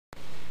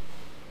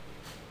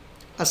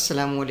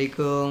Assalamu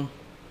alaikum.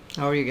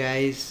 How are you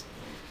guys?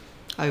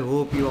 I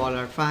hope you all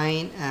are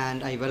fine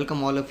and I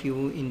welcome all of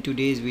you in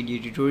today's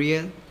video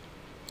tutorial.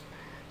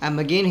 I'm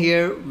again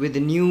here with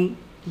a new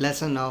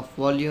lesson of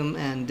volume,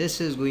 and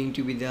this is going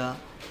to be the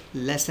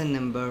lesson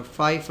number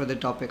 5 for the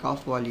topic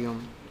of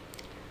volume.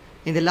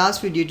 In the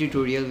last video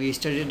tutorial we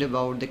studied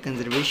about the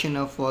conservation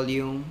of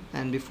volume,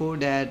 and before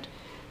that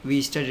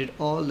we studied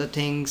all the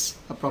things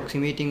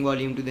approximating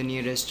volume to the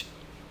nearest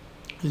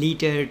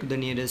liter, to the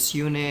nearest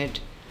unit,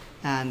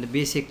 and the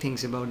basic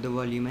things about the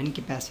volume and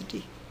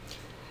capacity.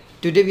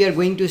 Today we are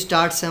going to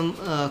start some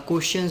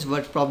questions,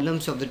 word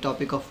problems of the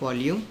topic of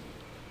volume.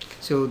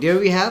 So here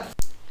we have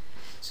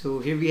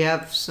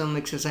some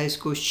exercise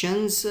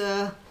questions.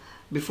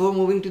 Before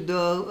moving to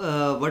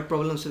the word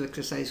problems of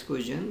exercise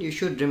question, you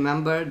should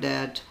remember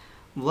that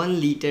 1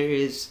 liter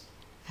is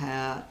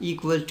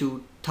equal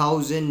to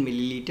 1000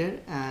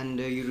 milliliter,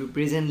 and you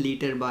represent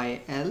liter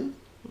by L,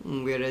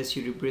 whereas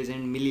you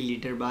represent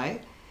milliliter by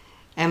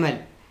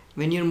ml.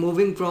 When you're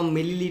moving from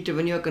milliliter,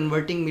 when you are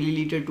converting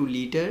milliliter to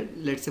liter,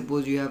 let's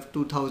suppose you have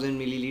 2000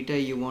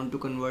 milliliter, you want to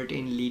convert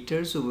in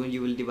liter, so when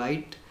you will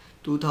divide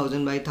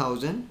 2000 by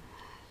 1000,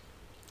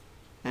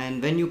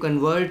 and when you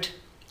convert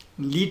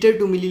liter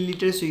to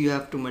milliliter, so you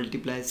have to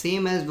multiply,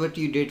 same as what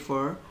you did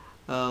for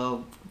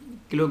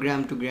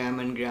kilogram to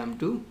gram and gram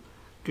to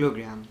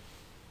kilogram.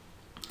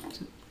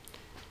 So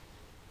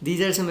these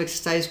are some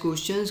exercise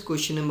questions.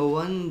 Question number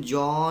 1,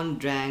 John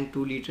drank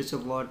 2 liters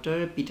of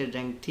water, Peter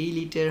drank 3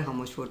 liters. How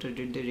much water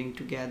did they drink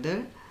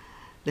together?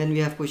 Then we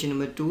have question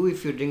number 2,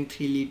 if you drink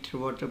 3 liters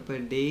water per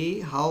day,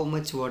 how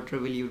much water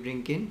will you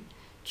drink in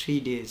 3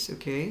 days?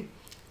 Okay.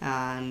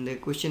 And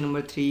question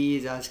number 3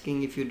 is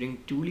asking, if you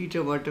drink 2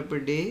 liters water per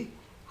day,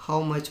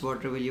 how much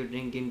water will you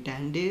drink in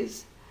 10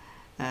 days?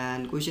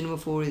 And question number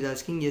 4 is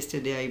asking,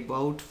 yesterday I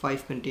bought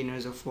 5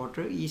 containers of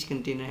water, each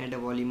container had a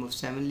volume of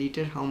 7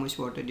 liters, how much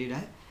water did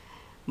I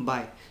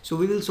buy? So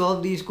we will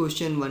solve these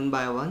questions one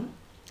by one,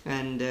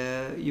 and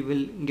you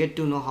will get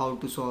to know how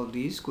to solve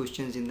these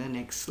questions in the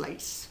next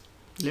slides.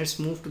 Let's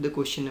move to the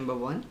question number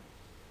 1.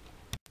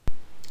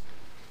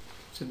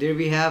 So there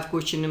we have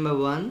question number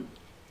 1,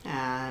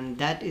 and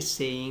that is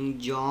saying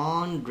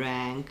John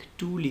drank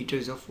 2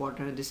 liters of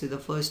water. This is the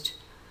first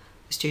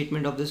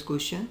statement of this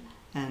question,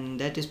 and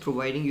that is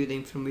providing you the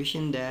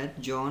information that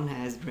John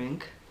has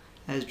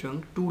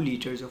drunk 2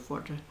 liters of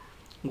water.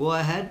 Go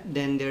ahead,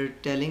 then they're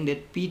telling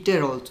that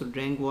Peter also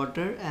drank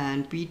water,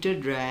 and Peter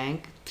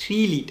drank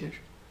 3 liters.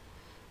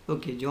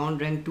 Okay, John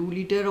drank 2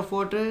 liters of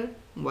water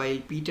while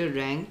Peter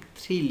drank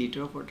 3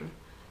 liters of water.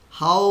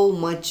 How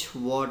much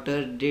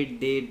water did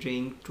they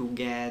drink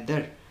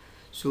together?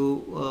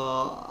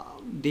 So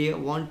they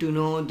want to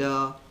know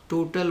the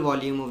total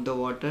volume of the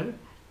water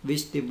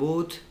which they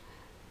both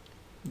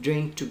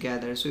drink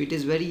together. So it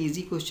is very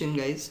easy question,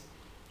 guys,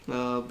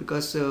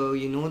 because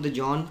you know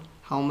the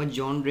how much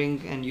John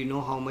drank, and you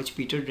know how much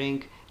Peter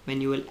drank. When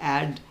you will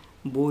add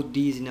both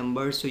these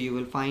numbers, so you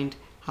will find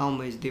how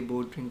much they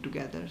both drink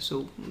together.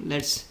 So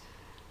let's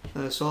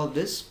solve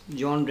this.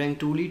 John drank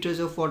 2 liters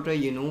of water,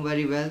 you know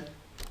very well.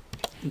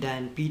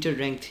 Then Peter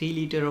drank 3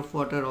 liters of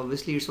water,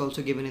 obviously it's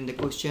also given in the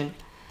question,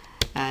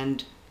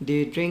 and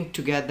they drink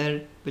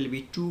together will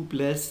be 2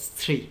 plus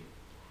 3,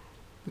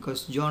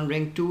 because John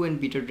drank 2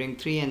 and Peter drank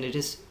 3, and it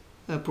is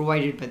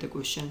provided by the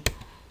question.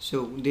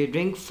 So they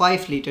drink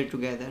 5 liters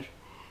together.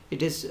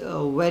 It is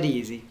very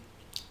easy,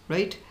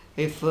 right?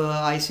 If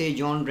I say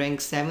John drank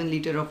 7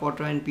 liters of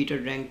water and Peter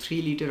drank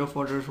 3 liters of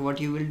water, so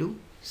what you will do?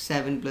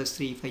 7 plus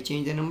 3. If I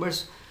change the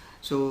numbers,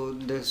 so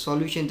the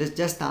solution,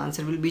 just the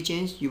answer will be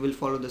changed. You will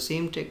follow the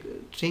same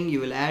thing. You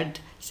will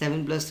add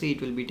 7 plus 3,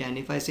 it will be 10.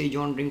 If I say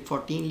John drank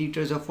 14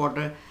 liters of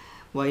water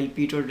while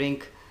Peter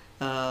drank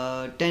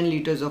 10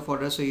 liters of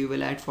water, so you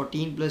will add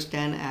 14 plus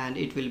 10 and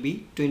it will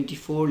be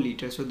 24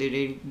 liters. So they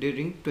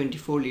drink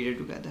 24 liters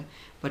together.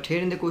 But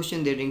here in the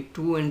question they drink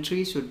 2 and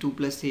 3, so 2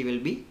 plus 3 will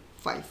be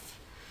 5.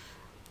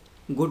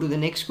 Go to the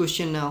next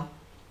question now.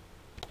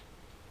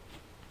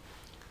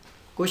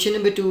 Question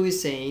number 2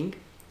 is saying,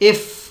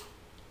 if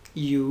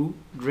you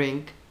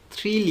drink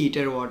 3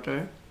 liters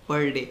water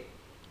per day.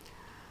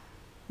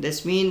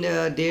 This means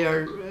they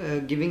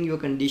are giving you a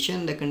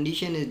condition. The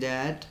condition is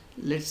that,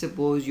 let's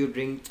suppose you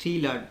drink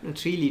 3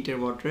 liters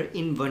water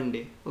in 1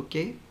 day.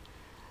 Okay,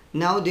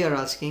 now they are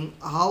asking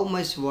how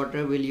much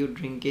water will you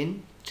drink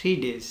in 3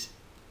 days.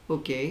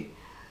 Okay,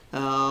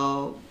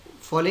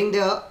 following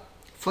the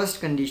first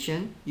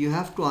condition, you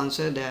have to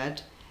answer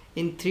that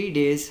in 3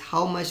 days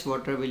how much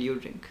water will you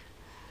drink.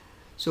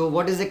 So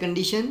what is the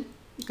condition?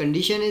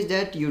 Condition is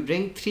that you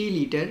drink 3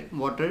 liters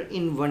water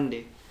in 1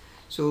 day.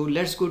 So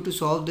let's go to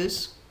solve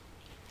this.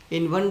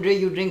 In 1 day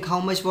you drink how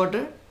much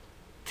water?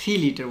 3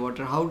 liters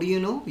water. How do you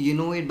know? You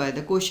know it by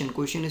the question.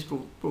 Question is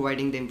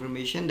providing the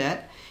information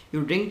that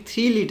you drink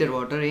 3 liters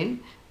water in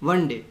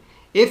 1 day.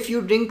 If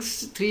you drink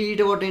 3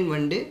 liters water in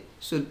 1 day,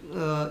 so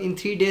in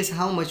 3 days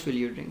how much will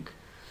you drink?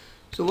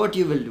 So what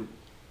you will do?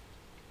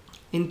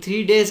 In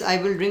 3 days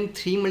I will drink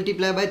 3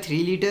 multiplied by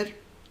 3 liters,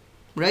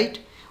 right?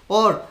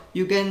 or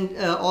you can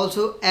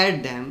also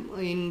add them.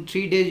 In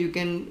 3 days you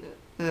can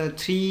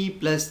 3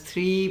 plus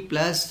 3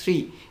 plus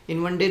 3,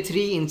 in one day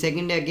 3, in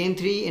second day again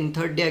 3, in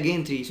third day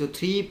again 3, so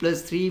 3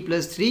 plus 3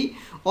 plus 3,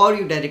 or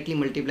you directly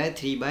multiply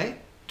 3 by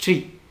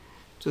 3.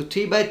 So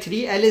 3 by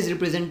 3, L is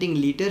representing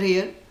liter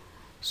here.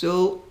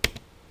 So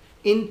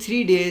in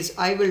 3 days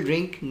I will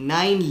drink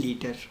 9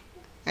 liter.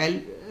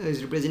 L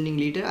is representing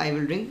liter, I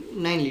will drink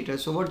 9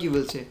 liters. So what you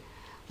will say?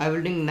 I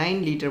will drink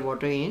 9 liter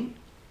water in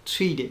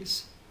 3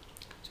 days.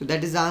 So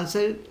that is the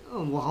answer.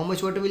 How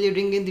much water will you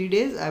drink in 3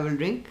 days? I will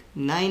drink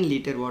 9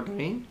 liter water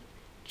in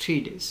 3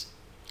 days,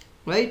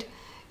 right?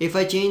 If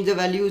I change the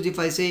values, if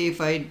I say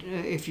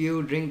if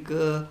you drink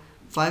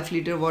 5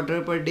 liter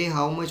water per day,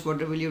 how much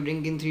water will you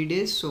drink in 3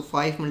 days? So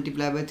 5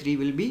 multiplied by 3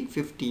 will be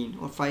 15,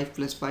 or 5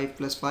 plus 5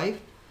 plus 5,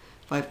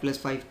 5 plus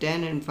 5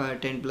 10, and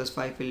 10 plus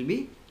 5 will be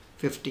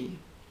 15.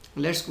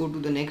 Let's go to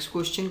the next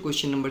question,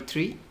 question number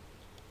 3.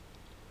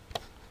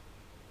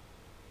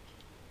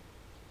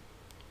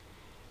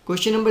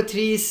 Question number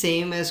 3 is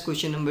same as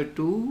question number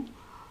 2,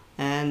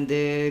 and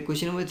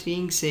question number 3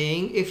 is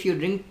saying if you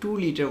drink 2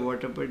 liter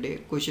water per day.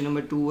 Question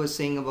number 2 was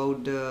saying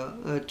about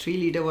the 3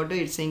 liter water,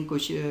 it's saying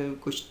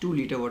 2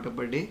 liter water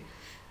per day.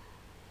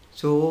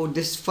 So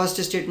this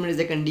first statement is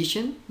the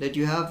condition that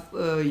you have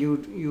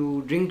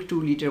you drink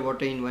 2 liter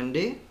water in one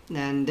day,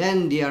 and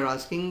then they are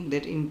asking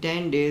that in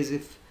 10 days,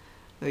 if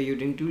you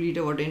drink 2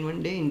 liter water in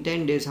one day, in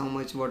 10 days how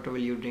much water will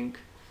you drink?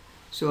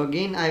 So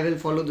again I will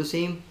follow the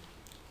same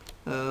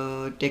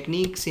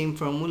technique, same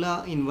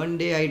formula. In one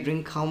day I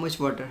drink how much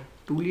water?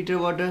 2 liter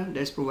water,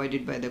 that's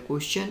provided by the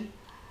question,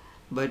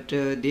 but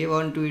they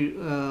want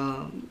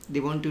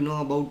to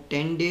know about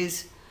 10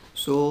 days.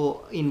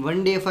 So in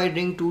one day if I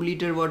drink 2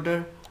 liter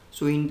water,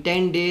 so in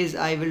 10 days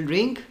I will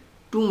drink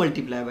 2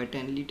 multiplied by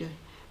 10 liter,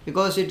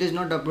 because it is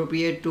not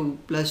appropriate to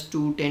plus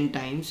 2 10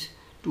 times,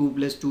 2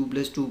 plus 2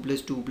 plus 2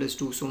 plus 2 plus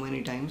 2 so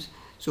many times.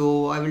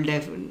 So I will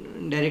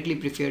directly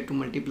prefer to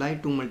multiply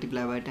 2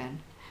 multiplied by 10.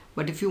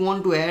 But if you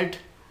want to add,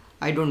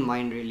 I don't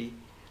mind really,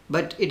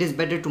 but it is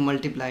better to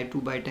multiply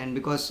 2 by 10,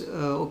 because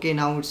okay,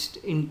 now it's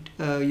you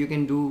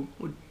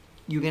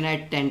can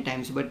add 10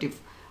 times, but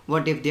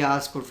what if they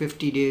ask for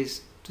 50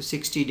 days to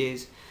 60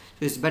 days?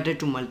 So it's better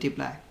to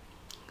multiply,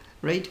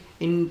 right?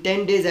 In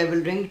 10 days I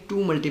will drink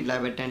 2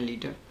 multiplied by 10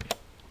 liter.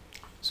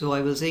 So I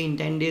will say in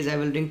 10 days I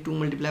will drink 2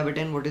 multiplied by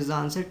 10. What is the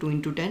answer? 2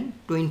 into 10,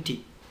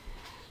 20.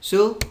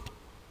 So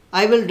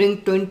I will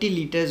drink 20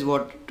 liter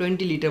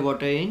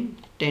water in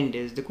 10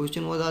 days. The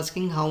question was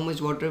asking how much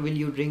water will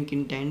you drink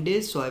in 10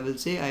 days. So I will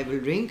say I will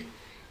drink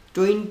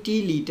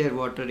 20 liter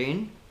water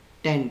in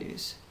 10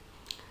 days.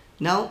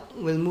 Now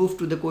we'll move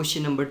to the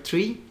question number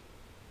 3.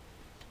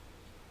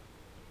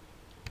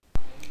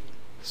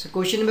 So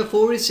question number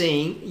 4 is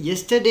saying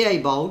yesterday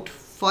I bought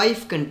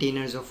 5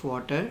 containers of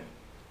water.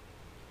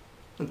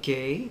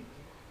 Okay,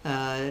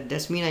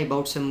 that's mean I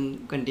bought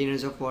some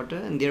containers of water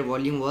and their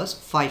volume was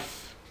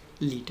 5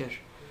 liter.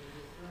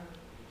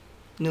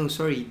 No,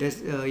 sorry,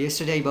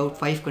 yesterday I bought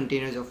 5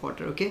 containers of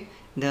water. Okay,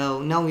 now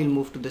we'll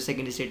move to the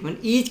second statement.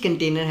 Each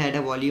container had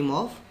a volume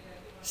of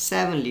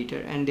 7 liter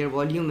and their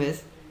volume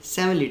is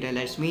 7 liter.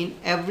 That's mean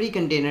every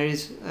container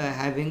is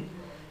having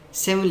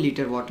 7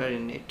 liter water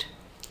in it.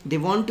 They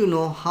want to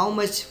know how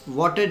much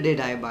water did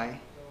I buy.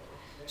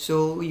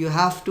 So you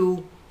have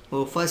to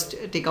first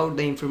take out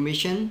the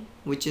information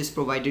which is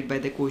provided by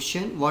the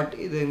question. What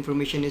the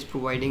information is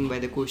provided by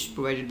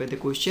the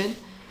question.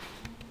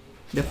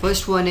 The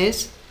first one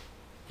is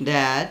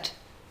that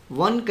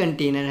one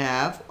container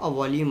have a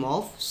volume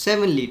of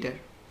 7 liter,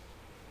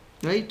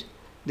 right?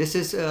 This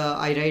is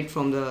I write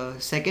from the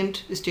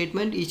second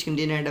statement. Each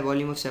container had a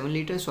volume of 7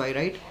 liter, so I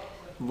write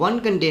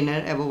one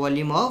container have a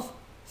volume of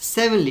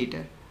 7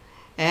 liter.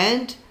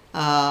 And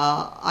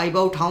I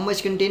bought how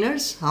much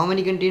containers? How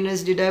many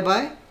containers did I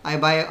buy?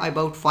 I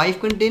bought 5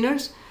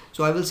 containers,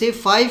 so I will say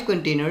 5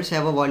 containers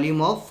have a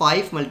volume of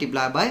 5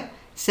 multiplied by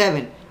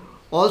 7.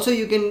 Also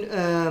you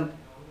can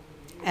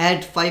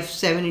add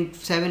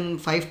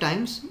 5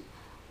 times,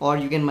 or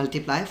you can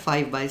multiply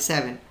 5 by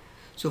 7.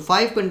 So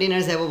 5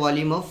 containers have a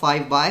volume of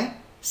 5 by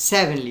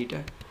 7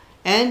 liter,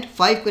 and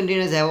 5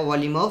 containers have a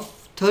volume of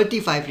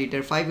 35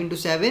 liter. 5 into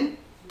 7,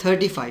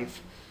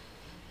 35.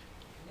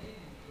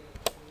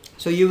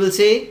 So you will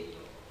say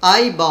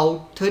I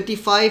bought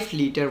 35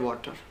 liter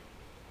water.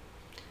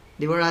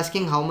 They were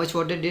asking how much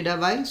water did I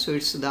buy, so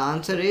the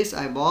answer is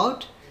I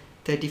bought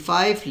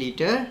 35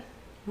 liter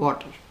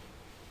water.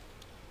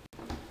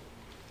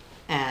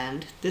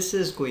 And this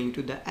is going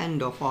to the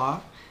end of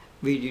our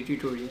video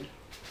tutorial.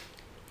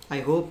 I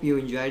hope you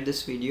enjoyed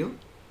this video,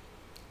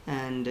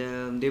 and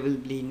there will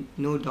be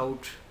no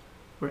doubt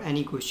for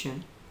any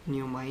question in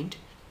your mind,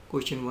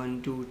 question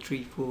 1, 2,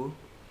 3, 4.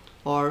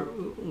 Or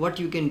what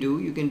you can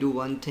do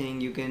one thing,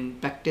 you can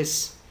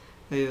practice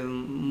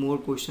more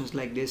questions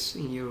like this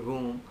in your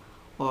home,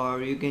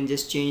 or you can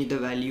just change the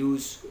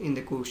values in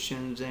the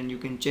questions and you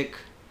can check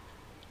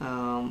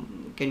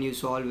can you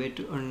solve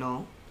it or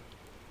no.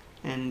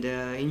 And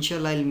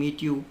inshallah I'll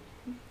meet you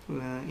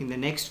in the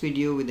next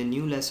video with a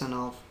new lesson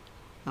of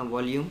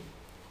volume.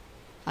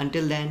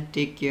 Until then,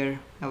 take care,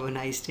 have a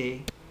nice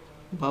day,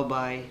 bye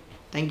bye.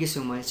 Thank you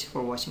so much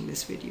for watching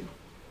this video.